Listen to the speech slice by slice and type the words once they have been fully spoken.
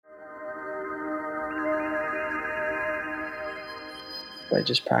by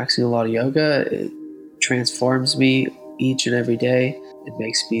just practicing a lot of yoga. It transforms me each and every day. It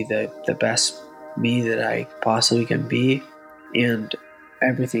makes me the best me that I possibly can be. And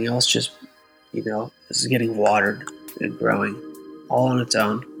everything else just, is getting watered and growing all on its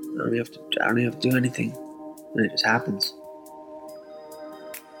own. I don't even have to do anything. And it just happens.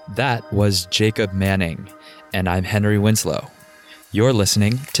 That was Jacob Manning, and I'm Henry Winslow. You're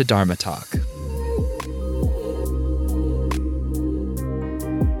listening to Dharma Talk.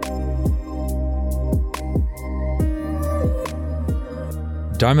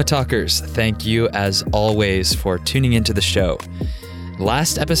 Dharma Talkers, thank you as always for tuning into the show.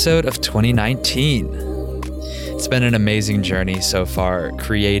 Last episode of 2019. It's been an amazing journey so far,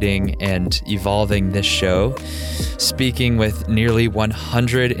 creating and evolving this show, speaking with nearly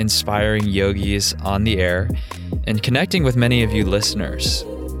 100 inspiring yogis on the air, and connecting with many of you listeners.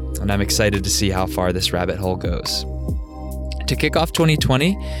 And I'm excited to see how far this rabbit hole goes. To kick off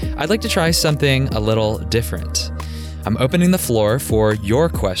 2020, I'd like to try something a little different. I'm opening the floor for your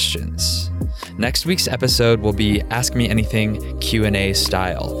questions. Next week's episode will be Ask Me Anything Q&A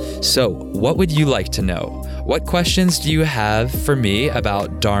style. So, what would you like to know? What questions do you have for me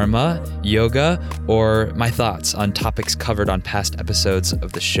about Dharma, yoga, or my thoughts on topics covered on past episodes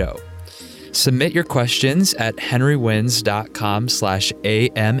of the show? Submit your questions at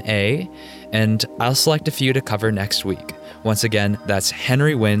henrywins.com/AMA, and I'll select a few to cover next week. Once again, that's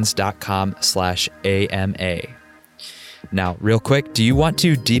henrywins.com/AMA. Now, real quick, do you want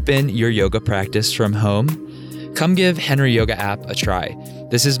to deepen your yoga practice from home? Come give Henry Yoga app a try.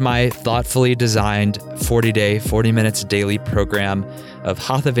 This is my thoughtfully designed 40-day, 40 minutes daily program of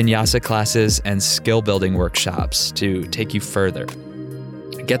Hatha Vinyasa classes and skill building workshops to take you further.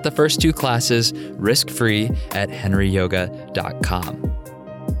 Get the first 2 classes risk-free at henryyoga.com.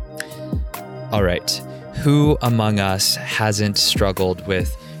 All right, who among us hasn't struggled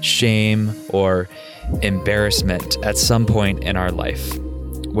with shame or embarrassment at some point in our life?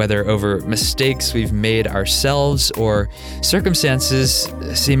 Whether over mistakes we've made ourselves or circumstances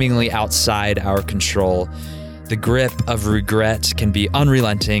seemingly outside our control, the grip of regret can be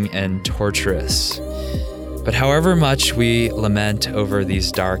unrelenting and torturous. But however much we lament over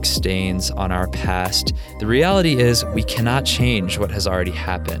these dark stains on our past, the reality is we cannot change what has already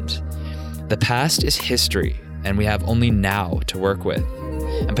happened. The past is history, and we have only now to work with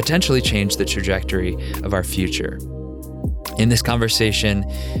and potentially change the trajectory of our future. In this conversation,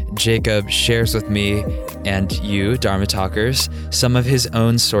 Jacob shares with me and you, Dharma Talkers, some of his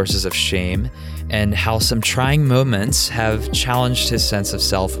own sources of shame and how some trying moments have challenged his sense of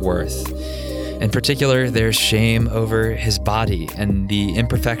self-worth. In particular, there's shame over his body and the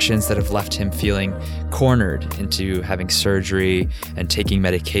imperfections that have left him feeling cornered into having surgery and taking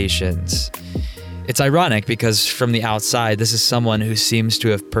medications. It's ironic because from the outside, this is someone who seems to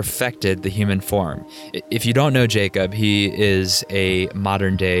have perfected the human form. If you don't know Jacob, he is a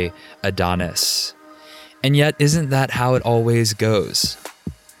modern-day Adonis. And yet, isn't that how it always goes?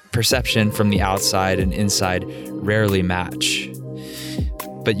 Perception from the outside and inside rarely match.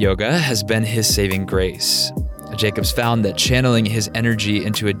 But yoga has been his saving grace. Jacob's found that channeling his energy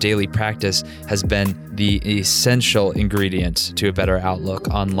into a daily practice has been the essential ingredient to a better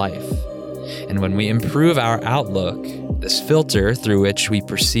outlook on life. And when we improve our outlook, this filter through which we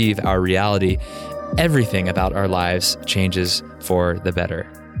perceive our reality, everything about our lives changes for the better.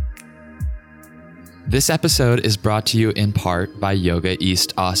 This episode is brought to you in part by Yoga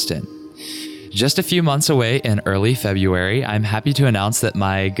East Austin. Just a few months away in early February, I'm happy to announce that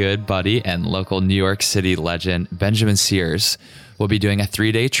my good buddy and local New York City legend, Benjamin Sears, will be doing a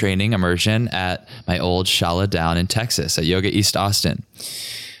 3-day training immersion at my old Shala down in Texas at Yoga East Austin.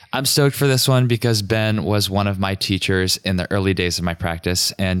 I'm stoked for this one because Ben was one of my teachers in the early days of my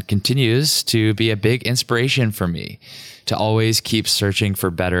practice and continues to be a big inspiration for me to always keep searching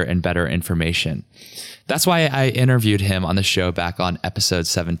for better and better information. That's why I interviewed him on the show back on episode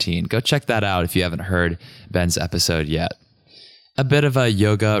 17. Go check that out if you haven't heard Ben's episode yet. A bit of a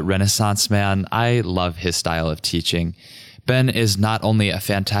yoga renaissance man, I love his style of teaching. Ben is not only a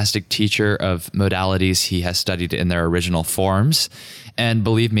fantastic teacher of modalities he has studied in their original forms, and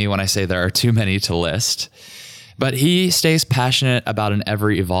believe me when I say there are too many to list, but he stays passionate about an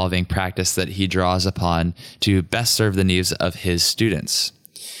ever-evolving practice that he draws upon to best serve the needs of his students.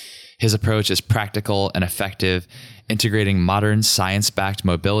 His approach is practical and effective, integrating modern science-backed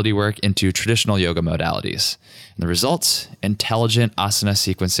mobility work into traditional yoga modalities. And the results? Intelligent asana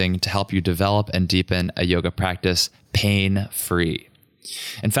sequencing to help you develop and deepen a yoga practice pain-free.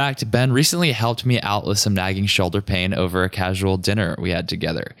 In fact, Ben recently helped me out with some nagging shoulder pain over a casual dinner we had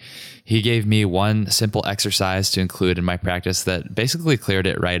together. He gave me one simple exercise to include in my practice that basically cleared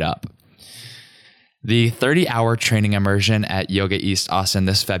it right up. The 30-hour training immersion at Yoga East Austin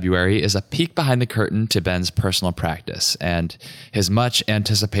this February is a peek behind the curtain to Ben's personal practice and his much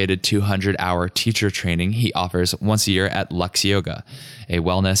anticipated 200-hour teacher training he offers once a year at Lux Yoga, a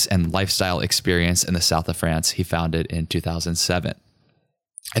wellness and lifestyle experience in the south of France he founded in 2007.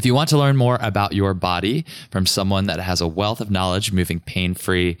 If you want to learn more about your body from someone that has a wealth of knowledge moving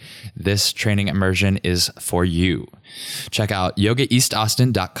pain-free, this training immersion is for you. Check out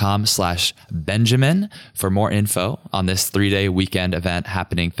yogaeastaustin.com/Benjamin for more info on this 3-day weekend event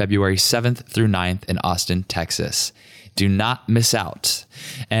happening February 7th through 9th in Austin, Texas. Do not miss out.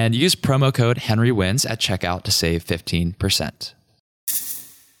 And use promo code HenryWins at checkout to save 15%.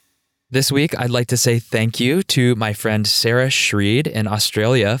 This week, I'd like to say thank you to my friend Sarah Schreed in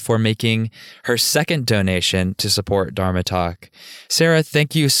Australia for making her second donation to support Dharma Talk. Sarah,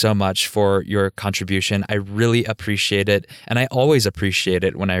 thank you so much for your contribution. I really appreciate it, and I always appreciate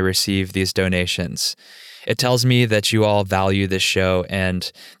it when I receive these donations. It tells me that you all value this show,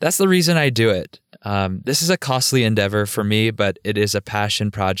 and that's the reason I do it. This is a costly endeavor for me, but it is a passion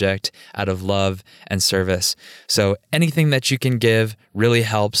project out of love and service. So anything that you can give really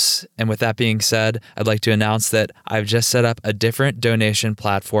helps. And with that being said, I'd like to announce that I've just set up a different donation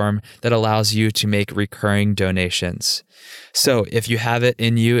platform that allows you to make recurring donations. So if you have it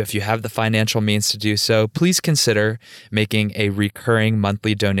in you, if you have the financial means to do so, please consider making a recurring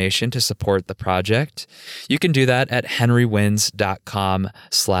monthly donation to support the project. You can do that at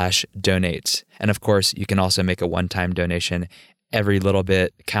henrywins.com/donate. And of course, you can also make a one-time donation. Every little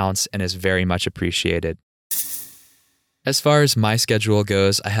bit counts and is very much appreciated. As far as my schedule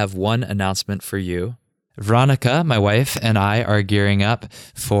goes, I have one announcement for you. Veronica, my wife, and I are gearing up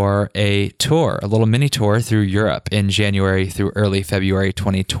for a tour, a little mini tour through Europe in January through early February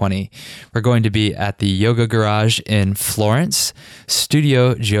 2020. We're going to be at the Yoga Garage in Florence,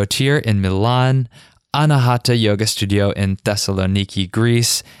 Studio Giotir in Milan, Anahata Yoga Studio in Thessaloniki,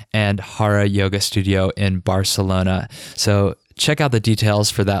 Greece, and Hara Yoga Studio in Barcelona. So check out the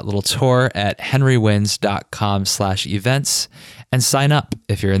details for that little tour at henrywins.com/events and sign up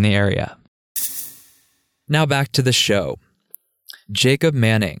if you're in the area. Now back to the show. Jacob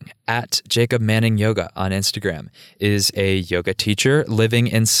Manning, at Jacob Manning Yoga on Instagram, is a yoga teacher living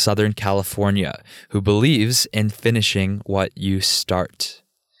in Southern California who believes in finishing what you start.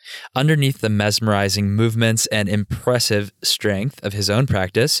 Underneath the mesmerizing movements and impressive strength of his own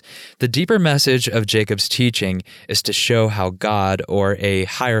practice, the deeper message of Jacob's teaching is to show how God or a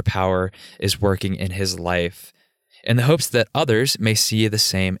higher power is working in his life, in the hopes that others may see the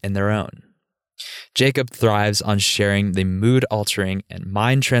same in their own. Jacob thrives on sharing the mood-altering and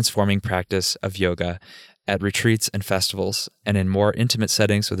mind-transforming practice of yoga at retreats and festivals and in more intimate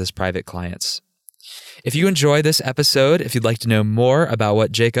settings with his private clients. If you enjoy this episode, if you'd like to know more about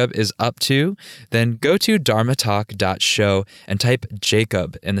what Jacob is up to, then go to dharmatalk.show and type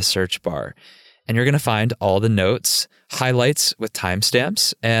Jacob in the search bar. And you're going to find all the notes, highlights with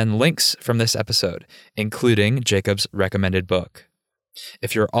timestamps, and links from this episode, including Jacob's recommended book.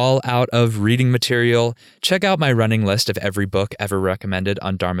 If you're all out of reading material, check out my running list of every book ever recommended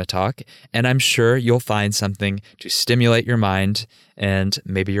on Dharma Talk, and I'm sure you'll find something to stimulate your mind and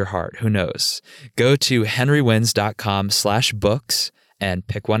maybe your heart. Who knows? Go to henrywins.com/books and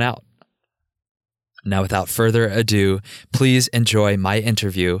pick one out. Now, without further ado, please enjoy my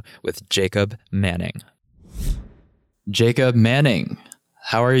interview with Jacob Manning. Jacob Manning,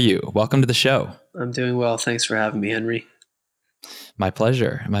 how are you? Welcome to the show. I'm doing well. Thanks for having me, Henry. My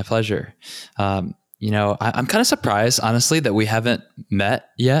pleasure. My pleasure. I'm kind of surprised, honestly, that we haven't met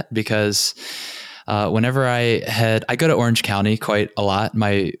yet because whenever I go to Orange County quite a lot.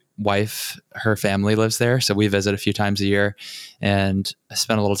 My wife, her family lives there. So we visit a few times a year, and I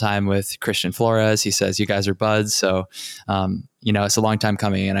spent a little time with Christian Flores. He says, you guys are buds. So, it's a long time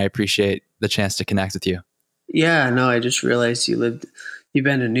coming, and I appreciate the chance to connect with you. Yeah, no, I just realized you've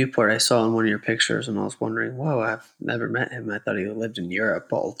been in Newport. I saw in one of your pictures, and I was wondering, whoa, I've never met him. I thought he lived in Europe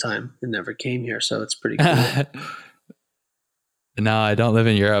all the time and never came here. So it's pretty cool. No, I don't live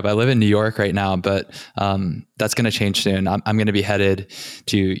in Europe. I live in New York right now, but that's going to change soon. I'm going to be headed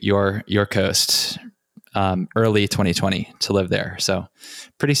to your coast early 2020 to live there. So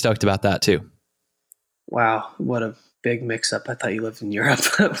pretty stoked about that too. Wow, what a big mix-up. I thought you lived in Europe.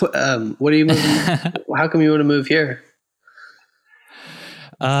 What do you move? How come you want to move here?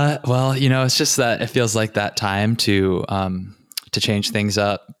 Well, it's just that it feels like that time to to change things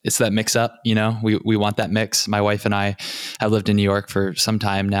up. It's that mix up, we want that mix. My wife and I have lived in New York for some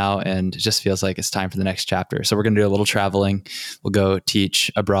time now, and it just feels like it's time for the next chapter. So we're going to do a little traveling. We'll go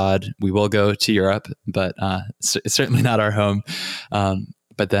teach abroad. We will go to Europe, but it's certainly not our home.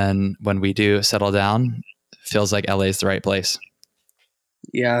 But then when we do settle down, it feels like LA is the right place.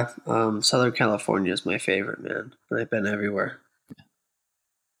 Yeah. Southern California is my favorite, man. I've been everywhere.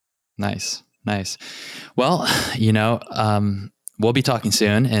 Nice. Well, we'll be talking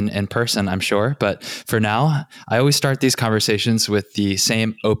soon in person, I'm sure. But for now, I always start these conversations with the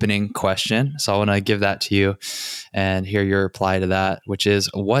same opening question. So I want to give that to you and hear your reply to that, which is,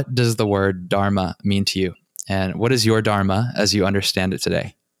 what does the word dharma mean to you? And what is your dharma as you understand it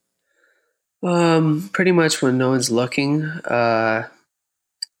today? Pretty much when no one's looking, no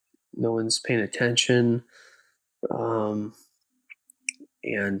one's paying attention,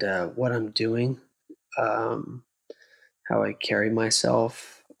 and what I'm doing, how I carry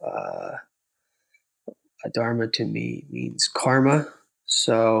myself. A dharma to me means karma.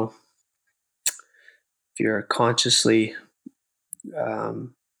 So if you're consciously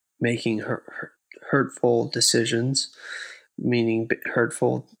making hurtful decisions, meaning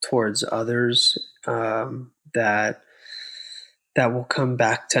hurtful towards others, that will come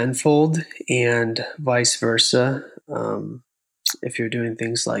back tenfold, and vice versa. If you're doing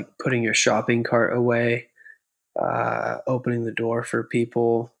things like putting your shopping cart away, opening the door for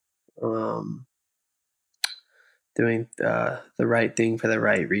people, doing the right thing for the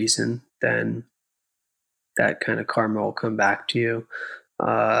right reason, then that kind of karma will come back to you.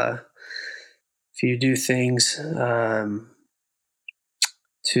 If you do things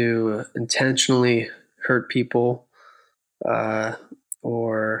to intentionally hurt people,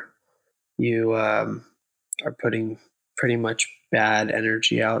 or you are putting pretty much bad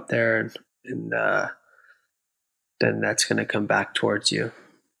energy out there, and then that's going to come back towards you.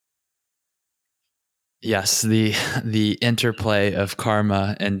 Yes, the interplay of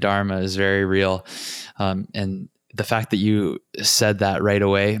karma and dharma is very real. And the fact that you said that right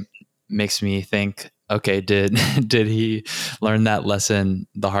away makes me think, okay, did he learn that lesson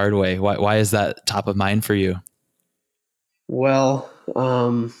the hard way? Why is that top of mind for you? Well,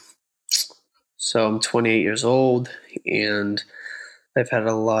 so I'm 28 years old, and I've had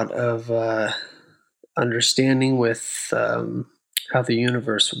a lot of understanding with how the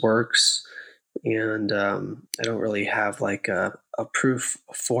universe works, and I don't really have like a proof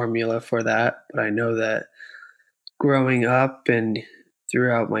formula for that, but I know that growing up and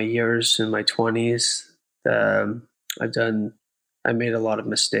throughout my years in my 20s, I made a lot of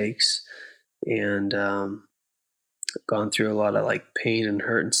mistakes, and gone through a lot of like pain and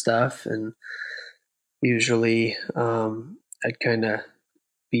hurt and stuff, and usually I'd kind of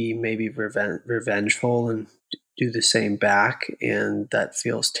be maybe revengeful and do the same back, and that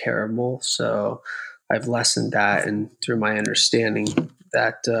feels terrible. So I've lessened that, and through my understanding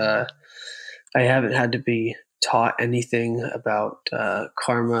that I haven't had to be taught anything about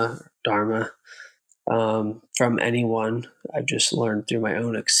karma, dharma, from anyone. I've just learned through my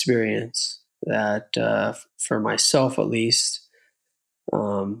own experience that for myself at least,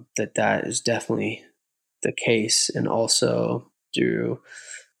 that is definitely the case, and also through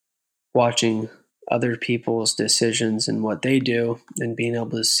watching other people's decisions and what they do, and being able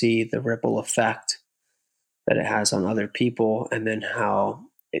to see the ripple effect that it has on other people, and then how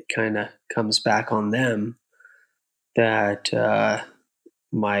it kind of comes back on them, that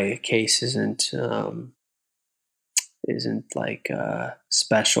my case isn't like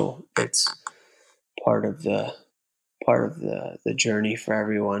special. It's part of the journey for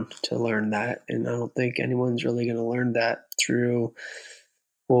everyone to learn that, and I don't think anyone's really going to learn that through.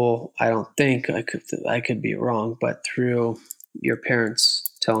 Well, I don't think I could be wrong, but through your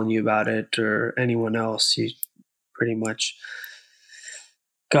parents telling you about it or anyone else, you pretty much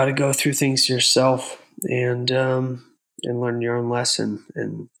got to go through things yourself and learn your own lesson.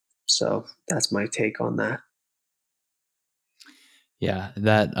 And so that's my take on that. Yeah,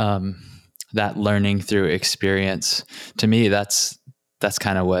 that learning through experience, to me, that's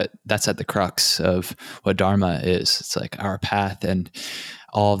kind of that's at the crux of what dharma is. It's like our path, and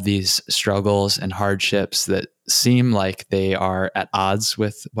all of these struggles and hardships that seem like they are at odds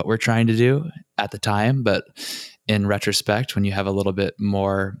with what we're trying to do at the time. But in retrospect, when you have a little bit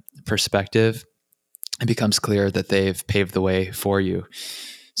more perspective, it becomes clear that they've paved the way for you.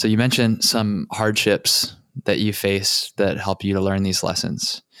 So you mentioned some hardships that you face that help you to learn these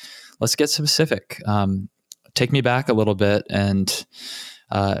lessons. Let's get specific. Take me back a little bit and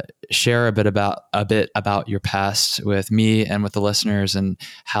share a bit about your past with me and with the listeners, and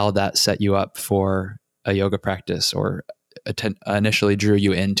how that set you up for a yoga practice, or initially drew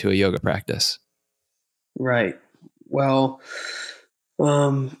you into a yoga practice? Right. Well,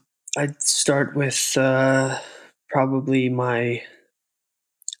 I'd start with probably my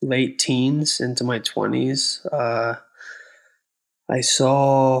late teens into my 20s. I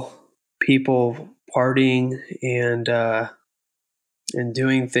saw people partying and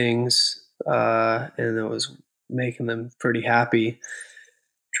doing things, and it was making them pretty happy.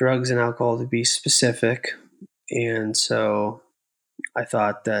 Drugs and alcohol, to be specific. And so I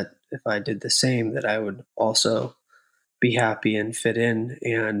thought that if I did the same, that I would also be happy and fit in,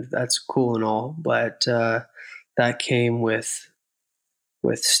 and that's cool and all. But that came with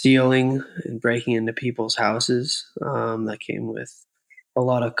stealing and breaking into people's houses. That came with a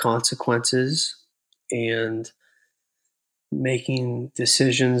lot of consequences and making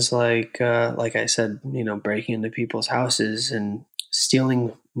decisions like I said, breaking into people's houses and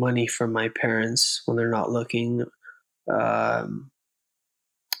stealing money from my parents when they're not looking. Um,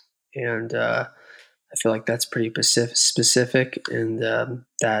 and I feel like that's pretty specific, and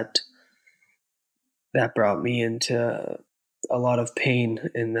that brought me into a lot of pain,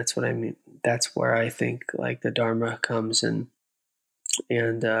 and that's what I mean. That's where I think like the Dharma comes in,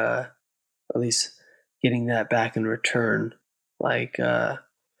 and at least getting that back in return, like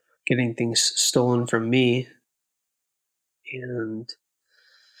getting things stolen from me and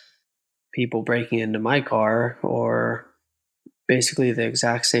people breaking into my car, or basically the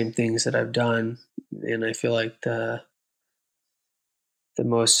exact same things that I've done. And I feel like the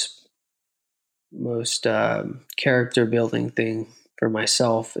most character building thing for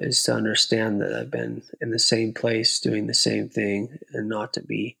myself is to understand that I've been in the same place doing the same thing, and not to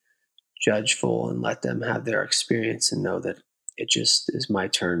be judgeful, and let them have their experience and know that it just is my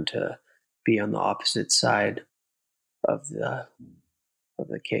turn to be on the opposite side of the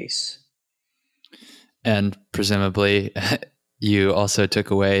case. And presumably you also took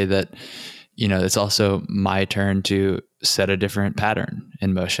away that, it's also my turn to set a different pattern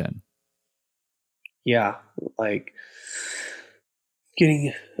in motion. Yeah, like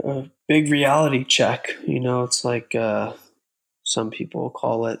getting a big reality check. It's like some people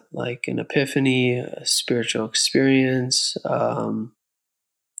call it like an epiphany, a spiritual experience.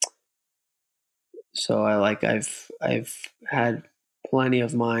 So I've had plenty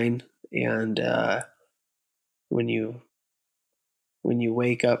of mine, and when you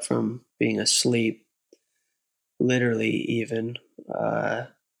wake up from being asleep, literally even,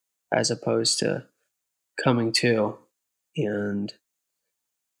 as opposed to coming to and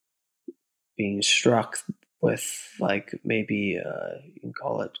being struck with, like, maybe you can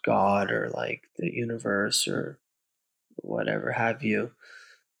call it God or like the universe or whatever have you,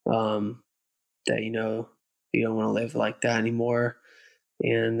 that you don't want to live like that anymore.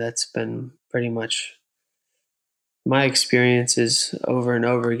 And that's been pretty much my experiences over and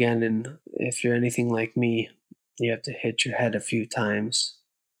over again. And if you're anything like me, you have to hit your head a few times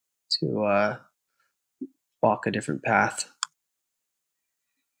to walk a different path.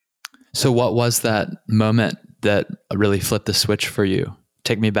 So what was that moment that really flipped the switch for you?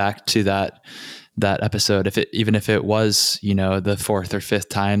 Take me back to that episode. Even if it was, the fourth or fifth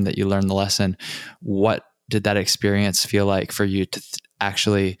time that you learned the lesson, what did that experience feel like for you to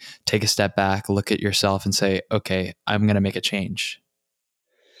actually take a step back, look at yourself and say, okay, I'm going to make a change?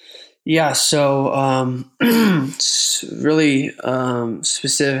 Yeah. So, really,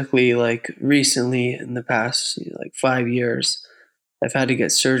 specifically, like recently in the past, like 5 years, I've had to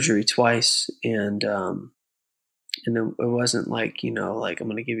get surgery twice. And it wasn't like, like I'm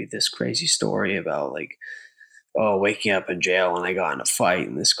going to give you this crazy story about like, oh, waking up in jail and I got in a fight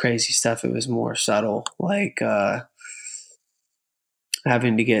and this crazy stuff. It was more subtle, like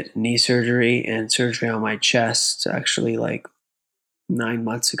having to get knee surgery and surgery on my chest, actually, like 9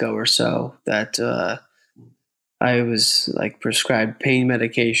 months ago or so, that I was like prescribed pain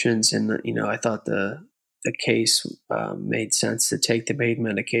medications, and I thought the case made sense to take the pain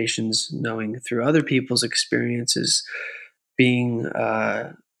medications, knowing through other people's experiences, being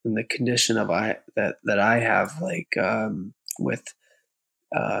in the condition of that I have, like with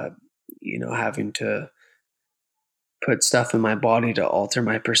having to put stuff in my body to alter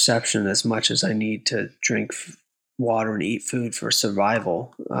my perception as much as I need to drink water and eat food for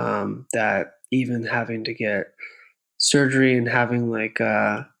survival. That even having to get surgery and having like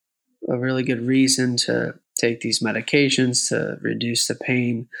a really good reason to take these medications to reduce the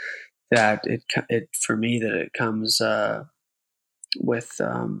pain, that it for me, that it comes with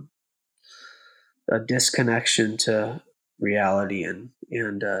a disconnection to reality, and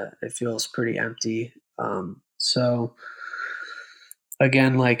it feels pretty empty. So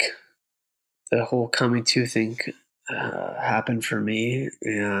again, like the whole coming to thing happened for me,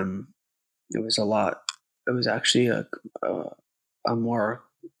 and it was a lot. It was actually a more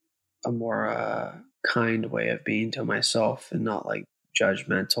a more kind way of being to myself, and not like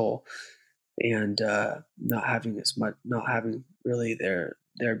judgmental, and not having really there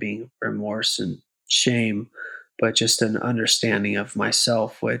being remorse and shame, but just an understanding of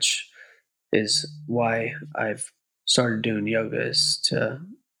myself, which is why I've started doing yoga, is to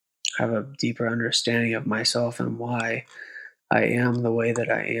have a deeper understanding of myself and why I am the way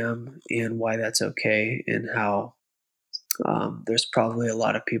that I am, and why that's okay, and how there's probably a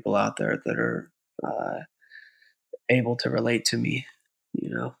lot of people out there that are uh, able to relate to me,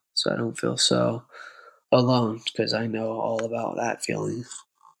 so I don't feel so alone, because I know all about that feeling.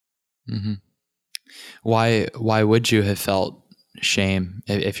 Hmm. Why would you have felt shame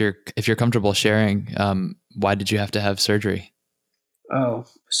if you're comfortable sharing? Why did you have to have surgery? Oh,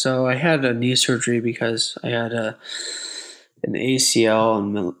 so I had a knee surgery because I had an ACL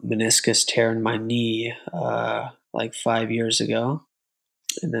and meniscus tear in my knee like 5 years ago,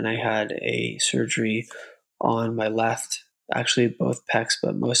 and then I had a surgery on my left, actually both pecs,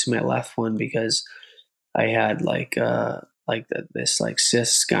 but mostly my left one, because I had this like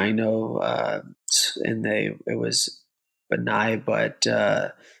cyst gyno, and it was benign, but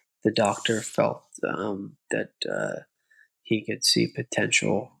the doctor felt that he could see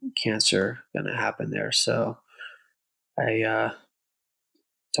potential cancer going to happen there. So I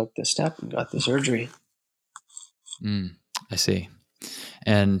took the step and got the surgery. I see.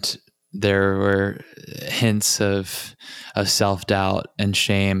 And there were hints of self-doubt and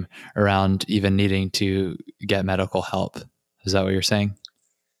shame around even needing to get medical help. Is that what you're saying?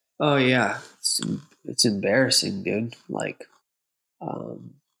 Oh yeah, it's embarrassing, dude. Like,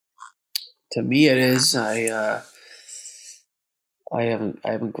 um, to me, it is. I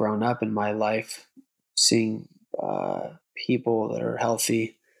haven't grown up in my life seeing people that are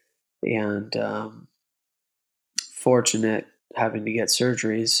healthy and fortunate having to get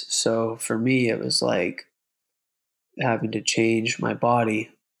surgeries. So for me, it was like having to change my body.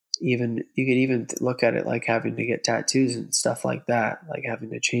 Even you could even look at it like having to get tattoos and stuff like that, like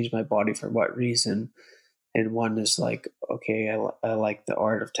having to change my body for what reason. And one is like, okay, I like the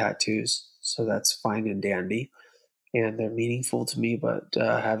art of tattoos, so that's fine and dandy, and they're meaningful to me. But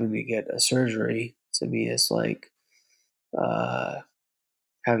having to get a surgery to me is like uh,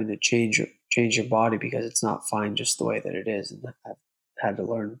 having to change your body, because it's not fine just the way that it is. And I've had to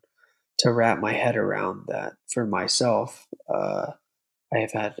learn to wrap my head around that for myself.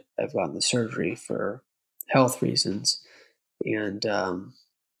 I've gotten the surgery for health reasons, and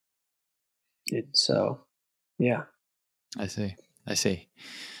so yeah. I see. I see.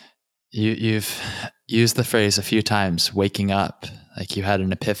 You've used the phrase a few times, waking up, like you had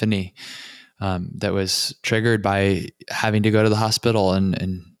an epiphany that was triggered by having to go to the hospital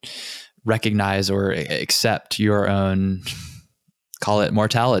and recognize or accept your own, call it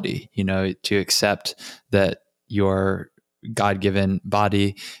mortality, to accept that your God-given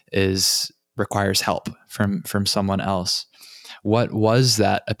body requires help from someone else. What was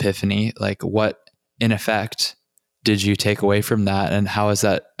that epiphany? Like, what in effect did you take away from that, and how has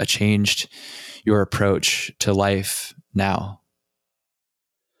that changed your approach to life now?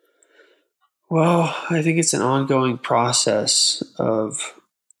 Well, I think it's an ongoing process of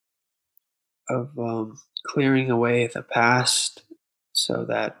clearing away the past, so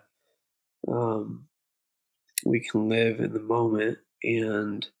that um, we can live in the moment,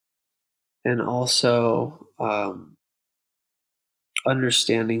 and also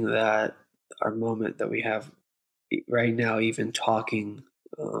understanding that our moment that we have right now, even talking,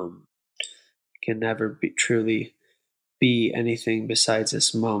 um, can never be truly be anything besides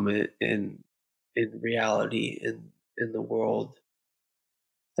this moment in reality, in the world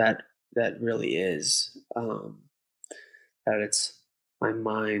that really is, that it's my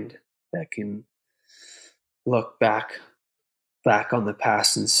mind that can look back on the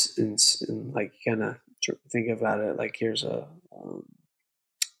past, and like kind of think about it like here's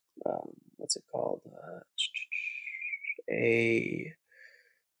what's it called, a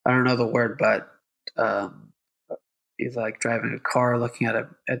I don't know the word, but um, it's like driving a car, looking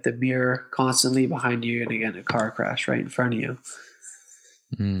at the mirror constantly behind you, and again a car crash right in front of you.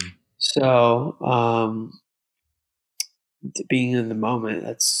 Mm. So being in the moment,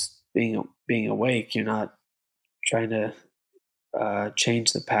 that's being awake. You're not trying to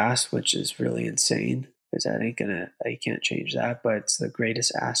change the past, which is really insane, because I can't change that. But it's the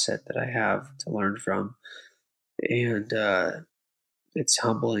greatest asset that I have to learn from, and it's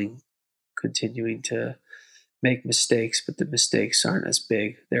humbling continuing to make mistakes, but the mistakes aren't as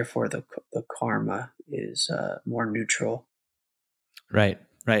big. Therefore, the karma is more neutral. Right.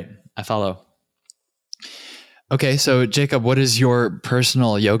 I follow. Okay, so Jacob, what does your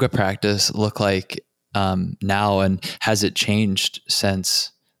personal yoga practice look like now, and has it changed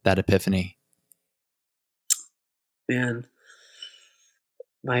since that epiphany? Man,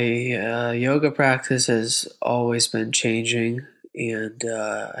 my yoga practice has always been changing, and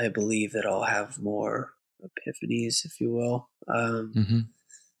I believe that I'll have more epiphanies, if you will. Mm-hmm.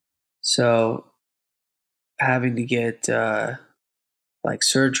 So having to get like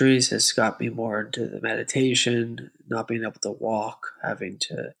surgeries has got me more into the meditation, not being able to walk, having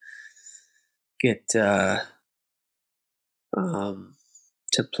to get to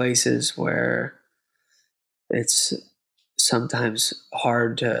places where it's sometimes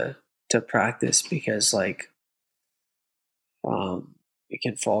hard to practice because like you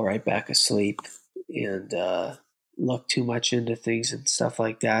can fall right back asleep and look too much into things and stuff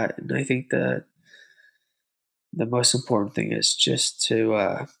like that. And I think the most important thing is just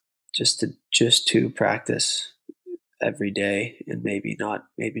to practice every day, and maybe not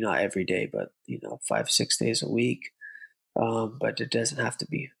every day, but 5-6 days a week. But it doesn't have to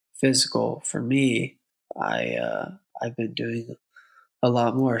be physical. For me, I've been doing a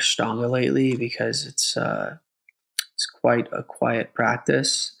lot more Ashtanga lately because it's quite a quiet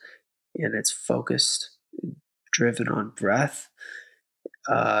practice, and it's focused, driven on breath.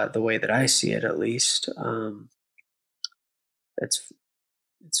 The way that I see it, at least, it's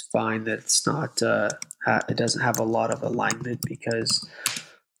it's fine that it's not it doesn't have a lot of alignment, because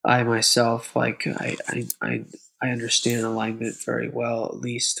I myself, like I understand alignment very well, at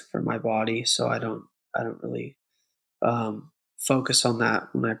least for my body. So I don't really focus on that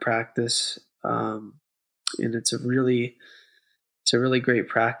when I practice. And it's a really great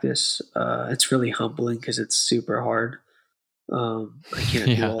practice. It's really humbling because it's super hard. I can't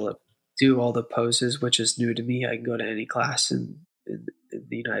Yeah. do all the poses, which is new to me. I can go to any class in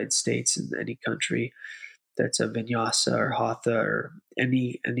the United States, in any country that's a vinyasa or hatha or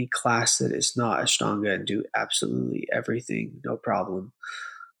any class that is not Ashtanga, and do absolutely everything, no problem.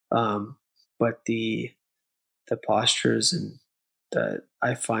 But the postures and that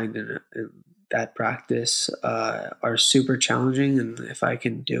I find in that practice are super challenging, and if I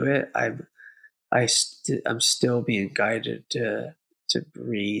can do it, I'm still being guided to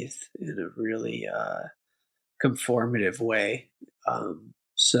breathe in a really conformative way.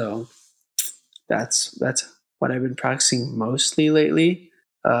 So that's what I've been practicing mostly lately.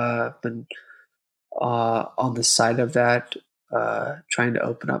 Been on the side of that, trying to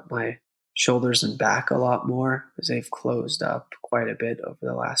open up my shoulders and back a lot more, because they've closed up quite a bit over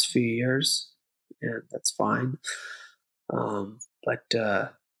the last few years, and that's fine. But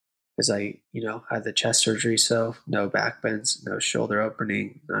as I, had the chest surgery, so no back bends, no shoulder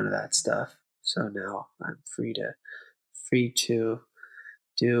opening, none of that stuff. So now I'm free to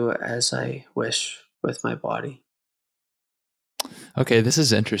do as I wish with my body. Okay, this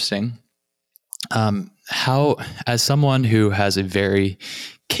is interesting. How, as someone who has a very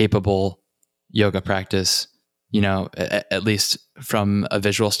capable yoga practice, at least from a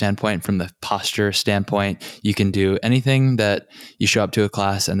visual standpoint, from the posture standpoint, you can do anything that you show up to a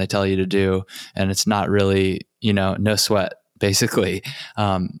class and they tell you to do, and it's not really, no sweat, basically.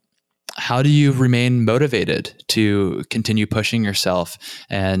 How do you remain motivated to continue pushing yourself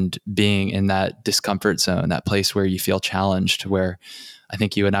and being in that discomfort zone, that place where you feel challenged, where I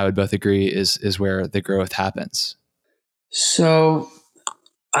think you and I would both agree is where the growth happens? So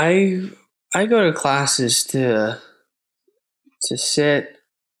I go to classes to sit,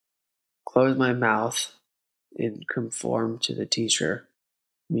 close my mouth, and conform to the teacher,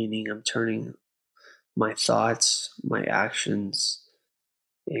 meaning I'm turning my thoughts, my actions,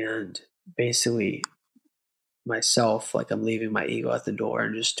 and basically myself, like I'm leaving my ego at the door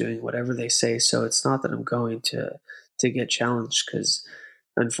and just doing whatever they say. So it's not that I'm going to get challenged, because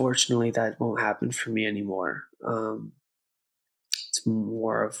unfortunately that won't happen for me anymore. It's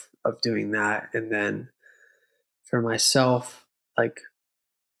more of doing that, and then for myself, like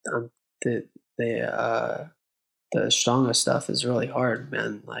um, the the the Ashtanga stuff is really hard,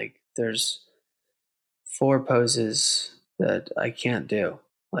 man. Like there's 4 poses that I can't do.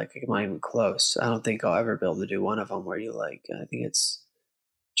 Like I'm not even close. I don't think I'll ever be able to do one of them where you like. I think it's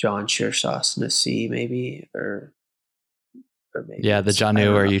John Shirshasana C, maybe, or maybe Yeah, the it's, I Janu,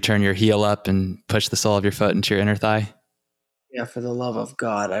 don't where know. you turn your heel up and push the sole of your foot into your inner thigh. Yeah, for the love of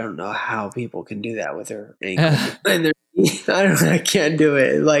God, I don't know how people can do that with their ankle behind their knee. I can't do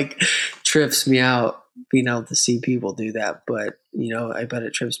it. It like trips me out. being able to see people do that, but I bet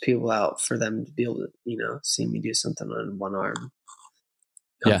it trips people out for them to be able to, see me do something on one arm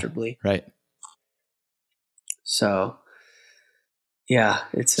Yeah. comfortably. Right. So yeah,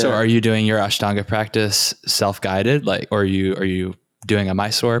 it's So are you doing your Ashtanga practice self-guided, or are you doing a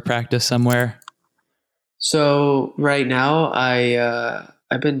Mysore practice somewhere? so right now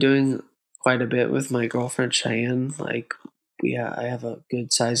I've been doing quite a bit with my girlfriend Cheyenne. Like I have a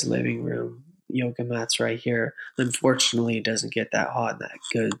good sized living room. Yoga mats right here. Unfortunately, it doesn't get that hot and that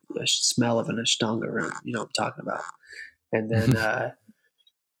good smell of an Ashtanga room. You know what I'm talking about. And then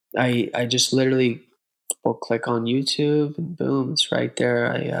I just literally will click on YouTube and boom, it's right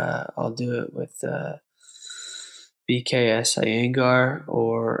there. I'll do it with BKS Iyengar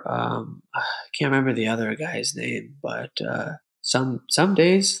or I can't remember the other guy's name, but some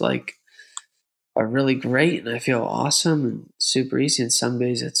days like are really great and I feel awesome and super easy, and some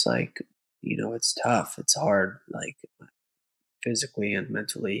days it's like it's tough, it's hard, like physically and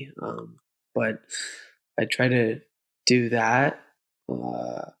mentally. But I try to do that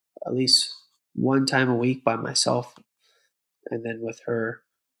at least one time a week by myself, and then with her,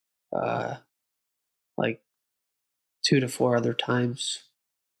 uh, like 2 to 4 other times,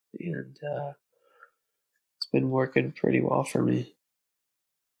 and it's been working pretty well for me.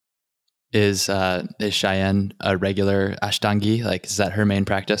 Is Cheyenne a regular Ashtangi? Like, is that her main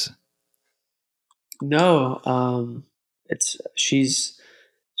practice? No, it's she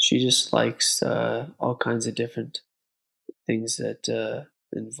just likes all kinds of different things that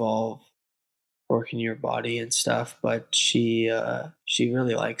involve working your body and stuff, but she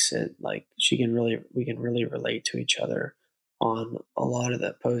really likes it. Like we can really relate to each other on a lot of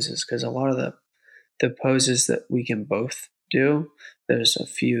the poses, because a lot of the poses that we can both do, there's a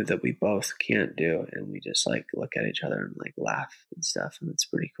few that we both can't do, and we just like look at each other and like laugh and stuff, and it's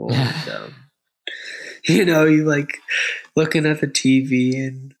pretty cool. And you like looking at the TV,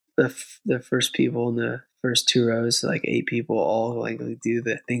 and the first people in the first 2 rows, like 8 people, all like do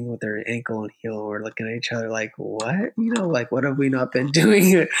the thing with their ankle and heel. We're looking at each other like, what? Like what have we not been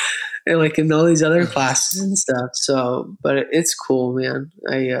doing? And like in all these other classes and stuff. So, but it's cool, man.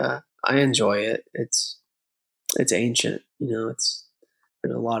 I enjoy it. It's ancient. It's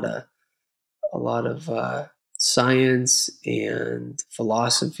been a lot of science and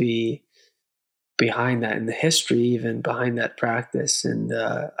philosophy behind that, and the history even behind that practice, and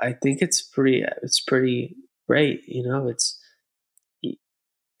I think it's pretty great.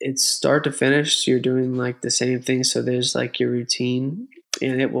 It's start to finish, you're doing like the same thing, so there's like your routine,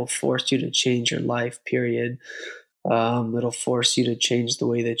 and it will force you to change your life, period. It'll force you to change the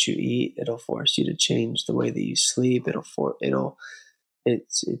way that you eat, it'll force you to change the way that you sleep, it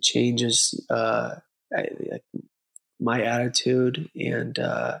changes like my attitude, and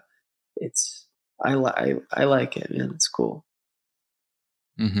it's I like it, man. It's cool.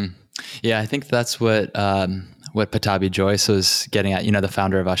 Mm-hmm. Yeah, I think that's what Patabi Joyce was getting at. The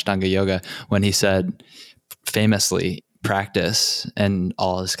founder of Ashtanga Yoga, when he said, famously, "Practice and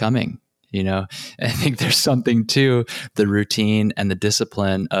all is coming." I think there's something to the routine and the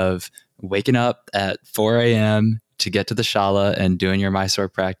discipline of waking up at 4 a.m. to get to the shala and doing your Mysore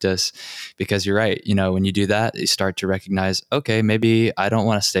practice, because you're right. When you do that, you start to recognize, okay, maybe I don't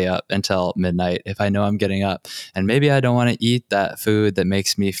want to stay up until midnight if I know I'm getting up, and maybe I don't want to eat that food that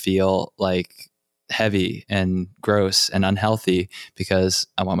makes me feel like heavy and gross and unhealthy, because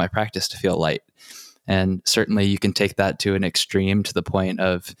I want my practice to feel light. And certainly you can take that to an extreme, to the point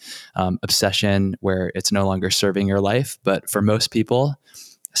of obsession where it's no longer serving your life. But for most people,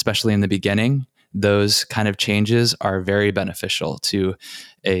 especially in the beginning, those kind of changes are very beneficial to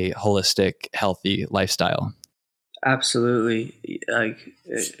a holistic, healthy lifestyle. Absolutely. Like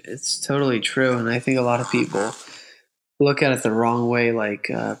it's totally true. And I think a lot of people look at it the wrong way, like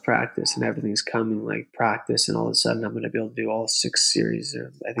practice and everything's coming, like practice, and all of a sudden I'm going to be able to do all 6 series,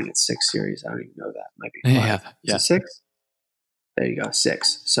 or I think it's 6 series. I don't even know that. Might be 5. Is it 6? There you go,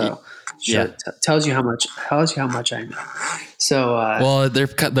 6. So tells you how much I know. So well, they're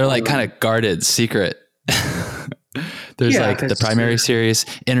like kind of guarded secret. There's like the primary series,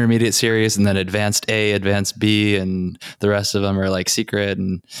 intermediate series, and then advanced A, advanced B, and the rest of them are like secret,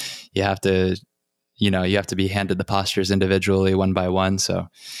 and you have to be handed the postures individually, one by one. So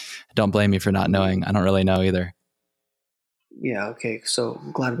don't blame me for not knowing. I don't really know either. Yeah. Okay. So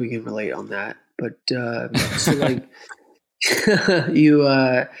I'm glad we can relate on that. But so like you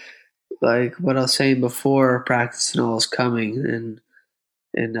like what I was saying before, practice and all is coming,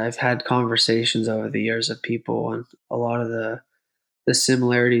 and I've had conversations over the years of people, and a lot of the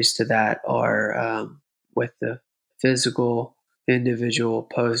similarities to that are with the physical individual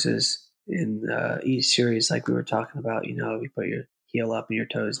poses in each series, like we were talking about, you put your heel up and your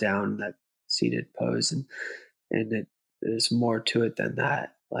toes down, that seated pose, and there's more to it than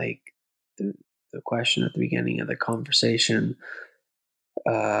that. Like the the question at the beginning of the conversation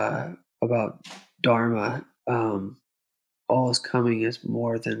about Dharma, all is coming is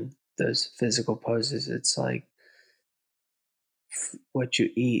more than those physical poses. It's like what you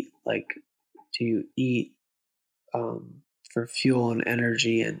eat. Like, do you eat for fuel and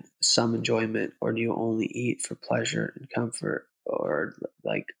energy and some enjoyment, or do you only eat for pleasure and comfort? Or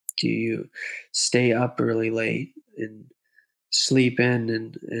like, do you stay up really late and sleep in,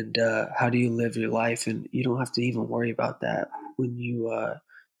 and how do you live your life? And you don't have to even worry about that when you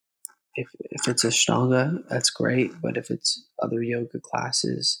if it's Ashtanga, that's great. But if it's other yoga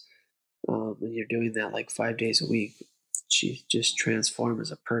classes, and you're doing that like 5 days a week, you just transform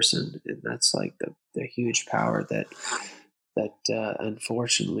as a person, and that's like the huge power that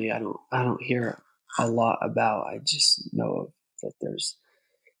unfortunately I don't hear a lot about. I just know that there's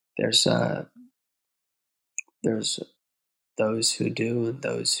there's those who do and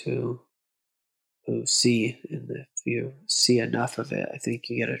those who see, and if you see enough of it, I think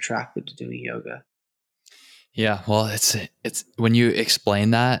you get attracted to doing yoga. Yeah, well, it's when you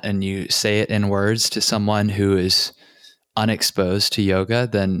explain that and you say it in words to someone who is unexposed to yoga,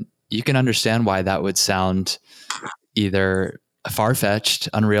 then you can understand why that would sound either far-fetched,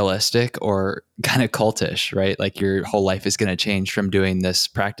 unrealistic, or kind of cultish, right? Like your whole life is going to change from doing this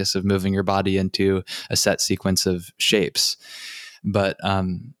practice of moving your body into a set sequence of shapes. But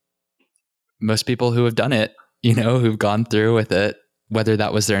most people who have done it, who've gone through with it, whether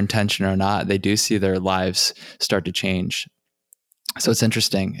that was their intention or not, they do see their lives start to change. So it's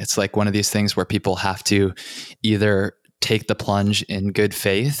interesting. It's like one of these things where people have to either take the plunge in good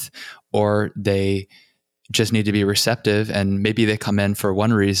faith, or they just need to be receptive, and maybe they come in for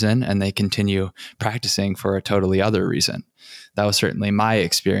one reason and they continue practicing for a totally other reason. That was certainly my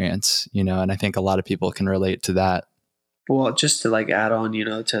experience, and I think a lot of people can relate to that. Well, just to like add on,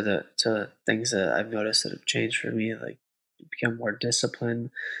 to things that I've noticed that have changed for me, like become more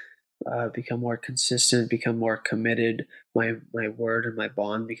disciplined, become more consistent, become more committed. My word and my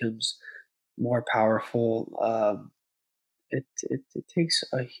bond becomes more powerful. It takes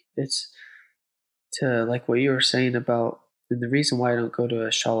it's to like what you were saying about, and the reason why I don't go to a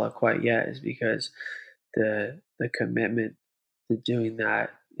shala quite yet is because the commitment to doing that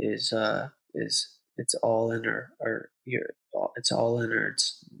is it's all in, or it's all in, or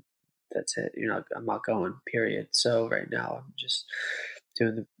that's it. I'm not going, period. So right now I'm just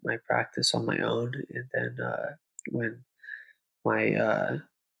doing my practice on my own, and then when my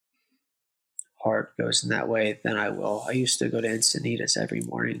heart goes in that way, then I will. I used to go to Encinitas every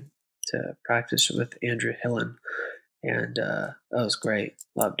morning to practice with Andrew Hillen, and that was great.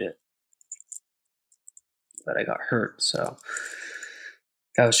 Loved it, but I got hurt, so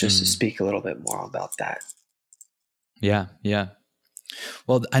that was just to speak a little bit more about that. Yeah, yeah.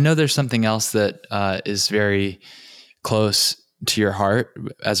 Well, I know there's something else that is very close to your heart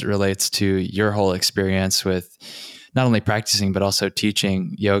as it relates to your whole experience with not only practicing, but also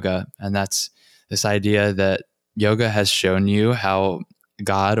teaching yoga. And that's this idea that yoga has shown you how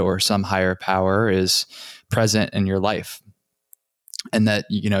God or some higher power is present in your life. And that,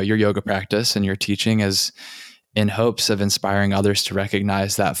 your yoga practice and your teaching is in hopes of inspiring others to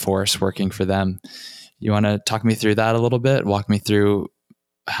recognize that force working for them. You want to talk me through that a little bit? Walk me through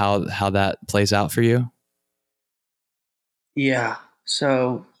how that plays out for you? Yeah.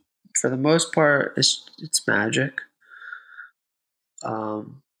 So for the most part, it's magic.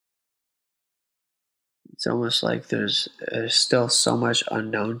 It's almost like there's still so much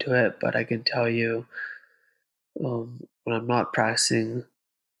unknown to it, but I can tell you, when I'm not practicing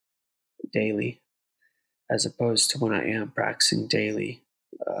daily, as opposed to when I am practicing daily,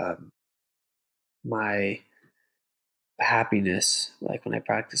 my happiness, like when I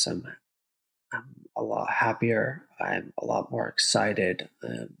practice, I'm a lot happier. I'm a lot more excited.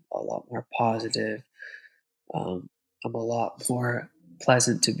 I'm a lot more positive. I'm a lot more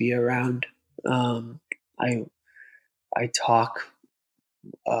pleasant to be around. I I talk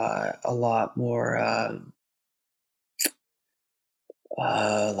a lot more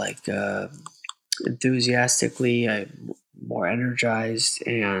like enthusiastically. I'm more energized,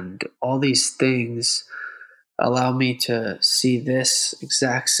 and all these things allow me to see this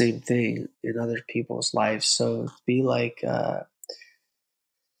exact same thing in other people's lives. So it'd be like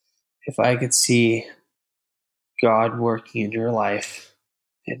if I could see God working in your life,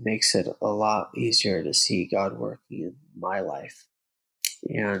 it makes it a lot easier to see God working in my life.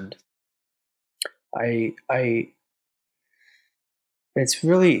 And I it's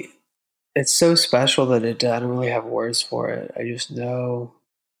really it's so special that I don't really have words for it. I just know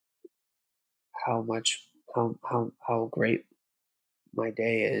how much how great my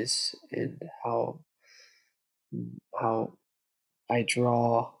day is, and how I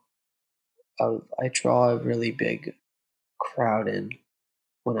draw I draw a really big crowd in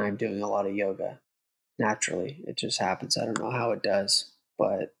when I'm doing a lot of yoga. Naturally, it just happens. I don't know how it does,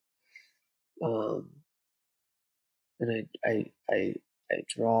 but um, and I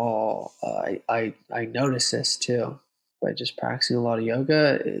draw. I notice this too by just practicing a lot of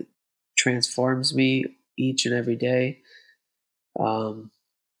yoga. It transforms me each and every day.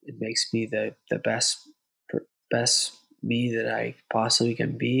 It makes me the best me that I possibly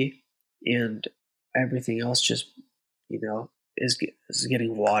can be, and everything else just is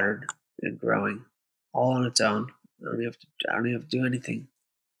getting watered and growing all on its own. I don't even have to do anything,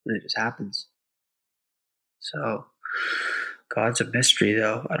 and it just happens. So God's a mystery,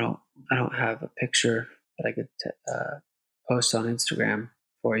 though. I don't have a picture that I could post on Instagram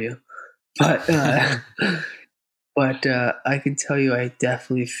for you, but I can tell you, I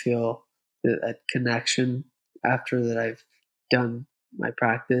definitely feel that connection after that I've done my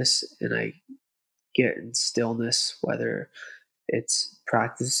practice, and I get in stillness, whether it's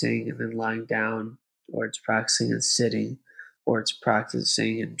practicing and then lying down, or it's practicing and sitting, or it's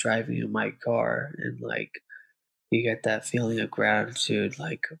practicing and driving in my car, and like you get that feeling of gratitude,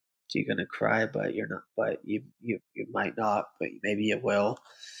 like you're gonna cry, but you're not, but you might not, but maybe you will,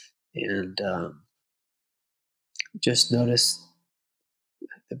 and just notice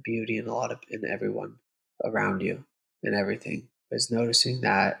the beauty in in everyone around you and everything. Because noticing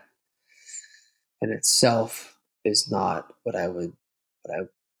that in itself is not what I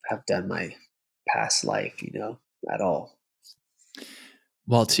have done my past life, at all.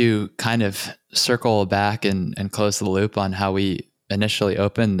 Well, to kind of circle back and close the loop on how we initially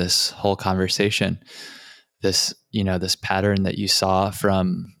opened this whole conversation, this pattern that you saw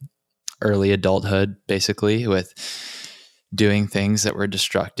from early adulthood, basically, with doing things that were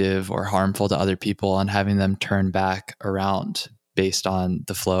destructive or harmful to other people and having them turn back around based on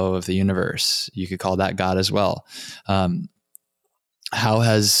the flow of the universe. You could call that God as well. How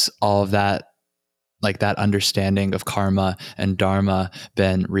has all of that, like that understanding of karma and dharma,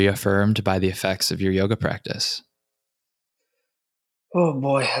 been reaffirmed by the effects of your yoga practice? Oh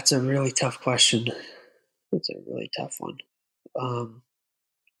boy, that's a really tough question. It's a really tough one. Um,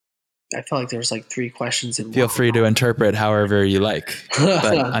 I feel like there's like three questions in Feel one. free to interpret however you like.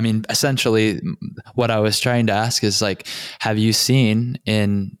 But I mean, essentially, what I was trying to ask is like, have you seen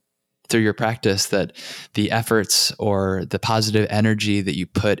through your practice that the efforts or the positive energy that you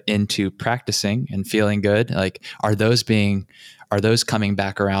put into practicing and feeling good, like, are those coming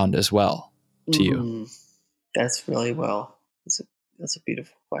back around as well to you? That's really well. That's a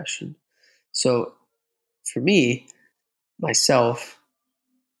beautiful question. So for me, myself,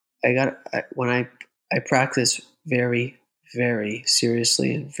 when I practice very, very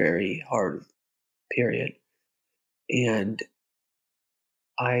seriously and very hard, period, and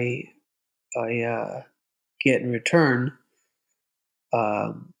I get in return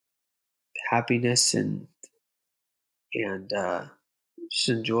um, happiness and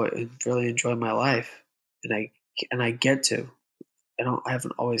just really enjoy my life, and I get to. I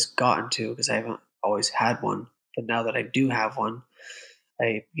haven't always gotten to, because I haven't always had one, but now that I do have one,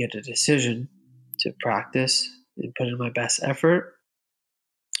 I get a decision to practice and put in my best effort,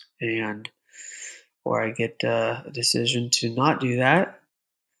 and or I get a decision to not do that,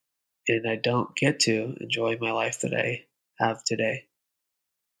 and I don't get to enjoy my life that I have today.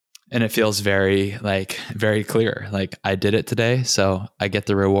 And it feels very clear. Like, I did it today, so I get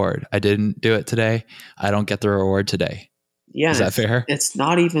the reward. I didn't do it today. I don't get the reward today. Yeah, Is that fair? it's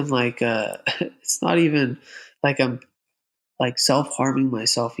not even like it's not even like I'm like self-harming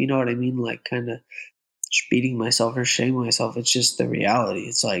myself. You know what I mean? Like kind of beating myself or shaming myself. It's just the reality.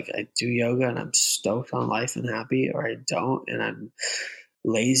 It's like I do yoga and I'm stoked on life and happy, or I don't and I'm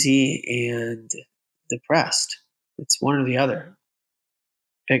lazy and depressed. It's one or the other.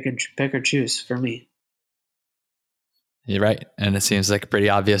 Pick or choose for me. You're right. And it seems like a pretty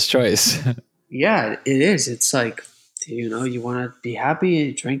obvious choice. Yeah, it is. It's like, you want to be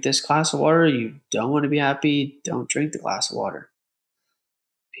happy, drink this glass of water. You don't want to be happy, don't drink the glass of water.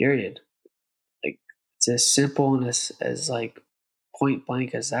 Period. Like, it's as simple and as like point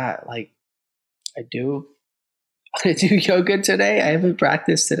blank as that. Like, I do I do yoga today. I haven't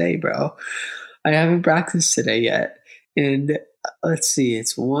practiced today, bro. I haven't practiced today yet. And let's see,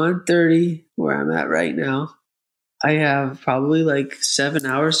 it's 1:30 where I'm at right now. I have probably like 7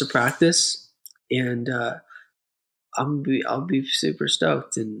 hours to practice, and I'll be super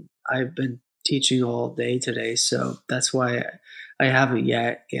stoked. And I've been teaching all day today, so that's why I haven't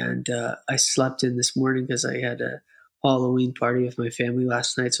yet. And I slept in this morning because I had a Halloween party with my family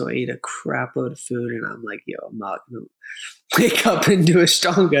last night, so I ate a crap load of food, and I'm like, yo, I'm not gonna wake up and do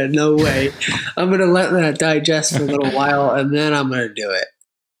Ashtanga. No way. I'm gonna let that digest for a little while, and then I'm gonna do it.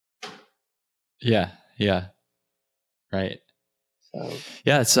 Yeah. Right. So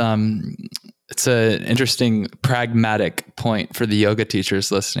yeah, it's an interesting pragmatic point for the yoga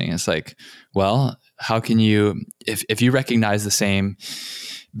teachers listening. It's like, well, how can you, if you recognize the same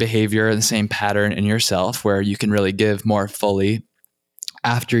behavior, the same pattern in yourself where you can really give more fully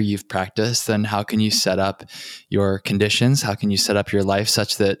after you've practiced, then how can you set up your conditions? How can you set up your life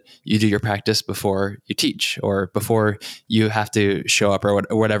such that you do your practice before you teach or before you have to show up or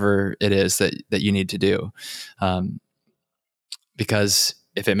whatever it is that you need to do? Because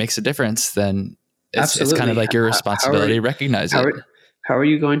if it makes a difference, then it's kind of like your responsibility to recognize it. How are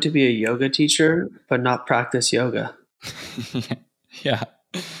you going to be a yoga teacher but not practice yoga? Yeah.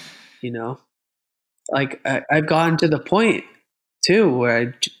 You know, like I've gotten to the point too where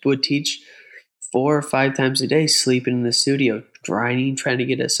I would teach 4 or 5 times a day, sleeping in the studio, grinding, trying to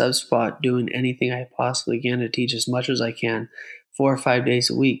get a sub spot, doing anything I possibly can to teach as much as I can 4 or 5 days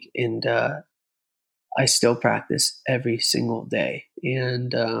a week. And I still practice every single day.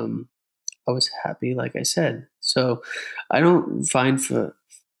 And I was happy, like I said. So I don't find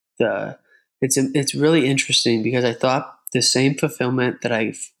it's really interesting because I thought the same fulfillment that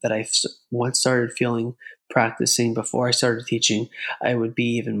I once started feeling practicing before I started teaching, I would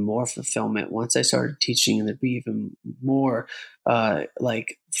be even more fulfillment once I started teaching, and there'd be even more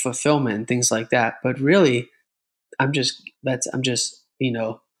like fulfillment and things like that. But really, I'm just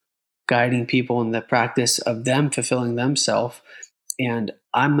guiding people in the practice of them fulfilling themselves. And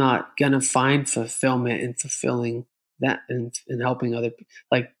I'm not going to find fulfillment in fulfilling that and helping other people.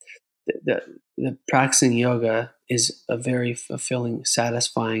 Like the practicing yoga is a very fulfilling,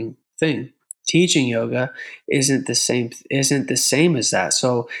 satisfying thing. Teaching yoga isn't the same as that.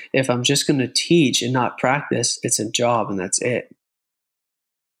 So if I'm just going to teach and not practice, it's a job and that's it.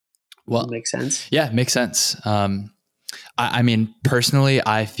 Well, does that make sense? Yeah, it makes sense. I mean, personally,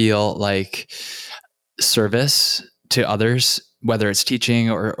 I feel like service to others, whether it's teaching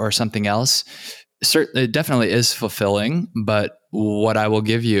or something else, it definitely is fulfilling. But what I will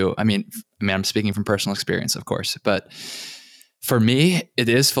give you, I mean, I'm speaking from personal experience, of course, but for me, it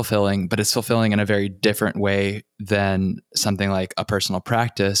is fulfilling, but it's fulfilling in a very different way than something like a personal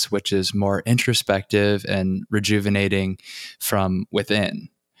practice, which is more introspective and rejuvenating from within.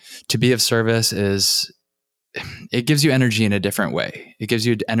 To be of service it gives you energy in a different way. It gives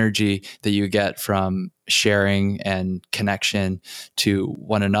you energy that you get from sharing and connection to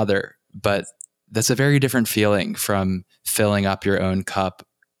one another. But that's a very different feeling from filling up your own cup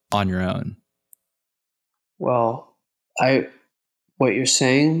on your own. Well, what you're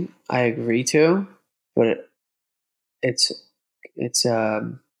saying, I agree to, but it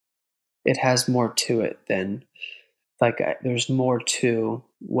has more to it than there's more to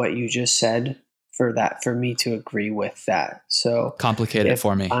what you just said for me to agree with that. So complicate it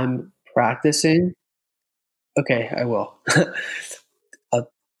for me. I'm practicing. Okay, I will.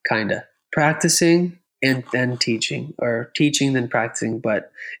 I'll kind of practicing and then teaching, or teaching then practicing.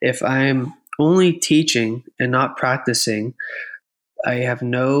 But if I'm only teaching and not practicing, I have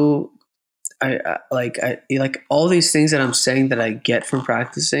no. I like all these things that I'm saying that I get from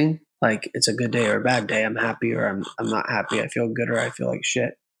practicing. Like it's a good day or a bad day. I'm happy or I'm not happy. I feel good or I feel like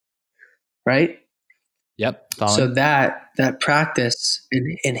shit. Right? Yep. Following. So that practice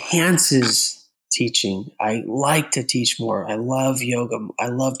enhances teaching. I like to teach more. I love yoga. I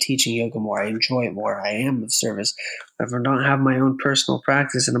love teaching yoga more. I enjoy it more. I am of service. If I don't have my own personal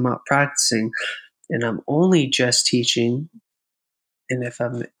practice and I'm not practicing and I'm only just teaching, and if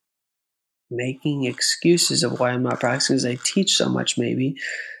I'm making excuses of why I'm not practicing because I teach so much maybe,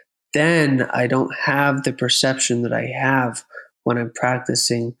 then I don't have the perception that I have when I'm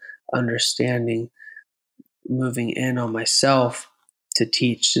practicing, understanding, moving in on myself to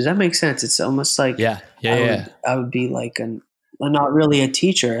teach. Does that make sense? It's almost like I would be like I'm not really a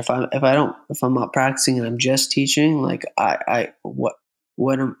teacher if I'm not practicing and I'm just teaching. Like what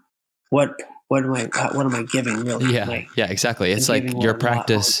am I giving really? Yeah, exactly. It's like your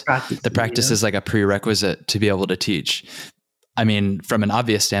practice. The practice is like a prerequisite to be able to teach. I mean, from an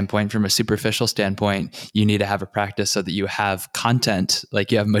obvious standpoint, from a superficial standpoint, you need to have a practice so that you have content,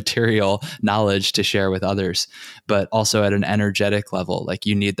 like you have material knowledge to share with others, but also at an energetic level, like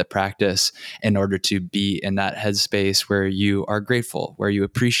you need the practice in order to be in that headspace where you are grateful, where you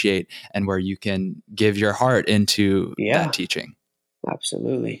appreciate, and where you can give your heart into that teaching.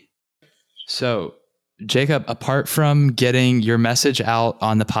 Absolutely. So, Jacob, apart from getting your message out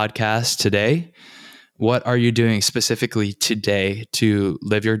on the podcast today, what are you doing specifically today to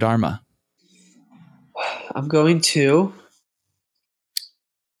live your Dharma? I'm going to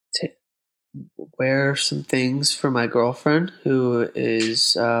wear some things for my girlfriend who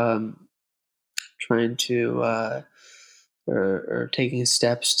is trying to or taking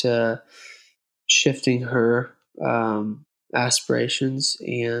steps to shifting her aspirations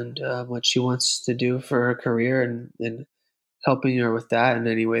and what she wants to do for her career, and helping her with that in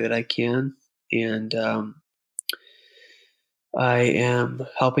any way that I can. And I am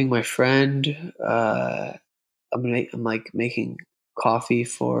helping my friend. I'm like making coffee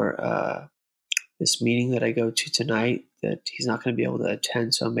for this meeting that I go to tonight that he's not going to be able to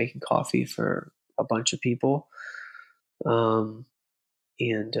attend. So I'm making coffee for a bunch of people. And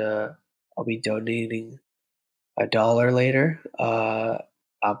I'll be donating $1 later.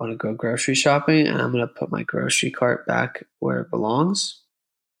 I'm going to go grocery shopping, and I'm going to put my grocery cart back where it belongs.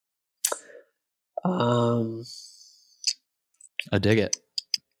 I dig it.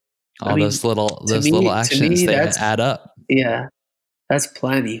 Those little actions, they add up. Yeah, that's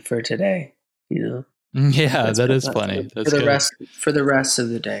plenty for today. Yeah, that is plenty. That's for the good. rest of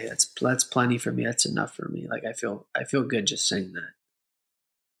the day. That's plenty for me. That's enough for me. Like I feel good just saying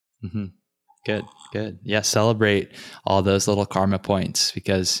that. Mm-hmm. Good. Yeah, celebrate all those little karma points,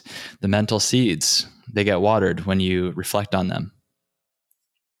 because the mental seeds, they get watered when you reflect on them.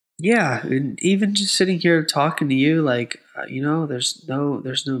 Yeah, and even just sitting here talking to you, like there's no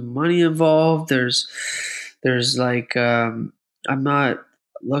money involved. There's like I'm not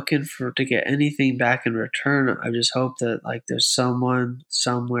looking to get anything back in return. I just hope that like there's someone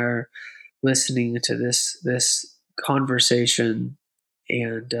somewhere listening to this conversation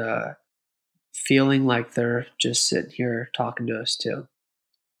and feeling like they're just sitting here talking to us too.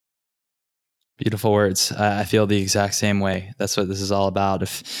 Beautiful words. I feel the exact same way. That's what this is all about.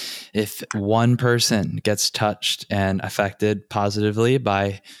 If one person gets touched and affected positively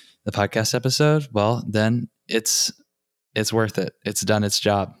by the podcast episode, well, then it's worth it. It's done its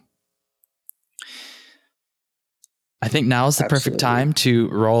job. I think now is the perfect time to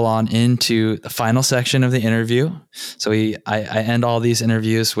roll on into the final section of the interview. So I end all these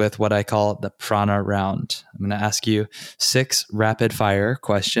interviews with what I call the prana round. I'm going to ask you 6 rapid fire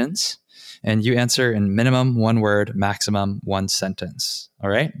questions, and you answer in minimum 1 word, maximum 1 sentence.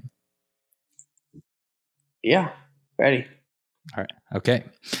 All right? Yeah, ready. All right. Okay.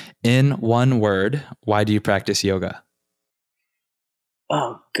 In 1 word, why do you practice yoga?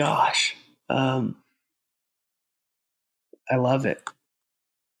 Oh gosh. I love it.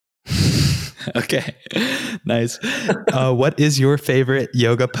 Okay. Nice. What is your favorite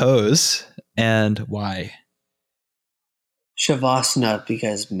yoga pose and why? Shavasana,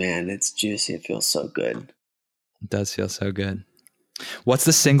 because man, it's juicy. It feels so good. It does feel so good. What's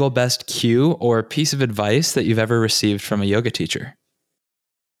the single best cue or piece of advice that you've ever received from a yoga teacher?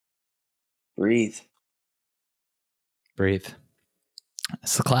 Breathe.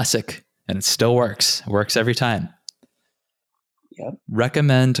 It's the classic, and it still works. It works every time. Yep.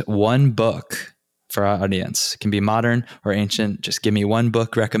 Recommend 1 book for our audience. It can be modern or ancient. Just give me 1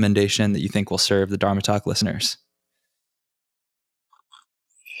 book recommendation that you think will serve the Dharma Talk listeners.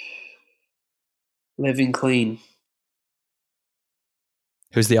 Living Clean.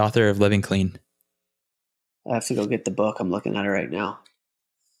 Who's the author of Living Clean? I have to go get the book. I'm looking at it right now.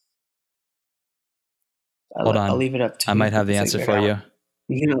 Hold on. I'll leave it up to I might have the answer for you.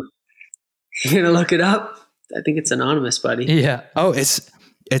 You're gonna look it up? I think it's anonymous, buddy. Yeah. Oh, it's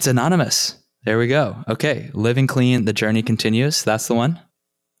anonymous. There we go. Okay. Living Clean, The Journey Continues. That's the one?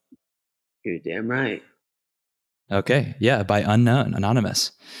 You're damn right. Okay. Yeah. By unknown,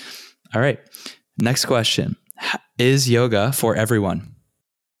 anonymous. All right. Next question. Is yoga for everyone?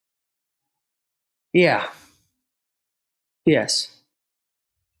 Yeah. Yes.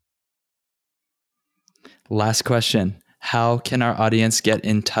 Last question. How can our audience get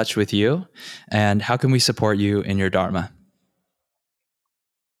in touch with you, and how can we support you in your Dharma?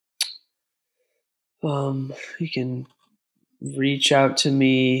 You can reach out to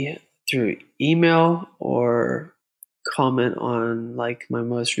me through email or comment on like my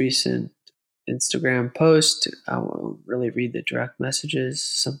most recent Instagram post. I won't really read the direct messages.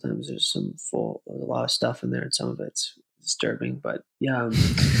 Sometimes there's a lot of stuff in there, and some of it's disturbing. But yeah,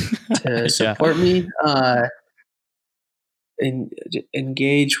 to support me,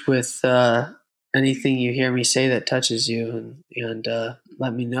 engage with anything you hear me say that touches you, and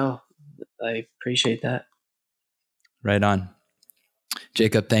let me know. I appreciate that. Right on.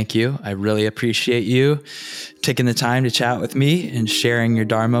 Jacob, thank you. I really appreciate you taking the time to chat with me and sharing your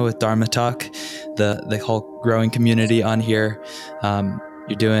Dharma with Dharma Talk, the whole growing community on here.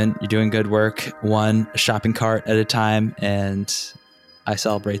 You're doing good work, one shopping cart at a time, and I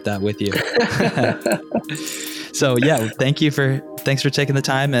celebrate that with you. So yeah, thanks for taking the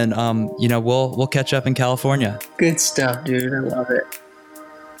time, and we'll catch up in California. Good stuff, dude. I love it.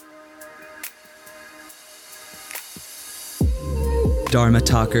 Dharma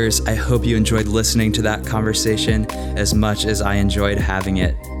Talkers, I hope you enjoyed listening to that conversation as much as I enjoyed having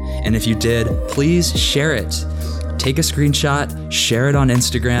it. And if you did, please share it. Take a screenshot, share it on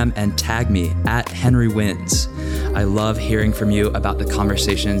Instagram, and tag me at Henry Wins. I love hearing from you about the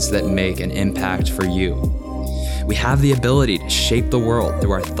conversations that make an impact for you. We have the ability to shape the world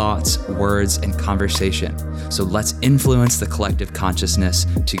through our thoughts, words, and conversation. So let's influence the collective consciousness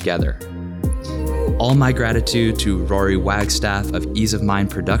together. All my gratitude to Rory Wagstaff of Ease of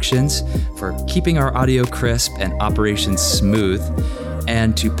Mind Productions for keeping our audio crisp and operations smooth,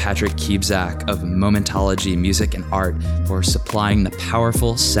 and to Patrick Kiebzak of Momentology Music and Art for supplying the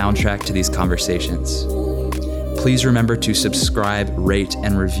powerful soundtrack to these conversations. Please remember to subscribe, rate,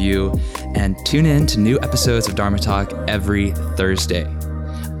 and review, and tune in to new episodes of Dharma Talk every Thursday.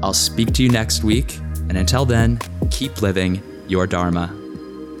 I'll speak to you next week, and until then, keep living your Dharma.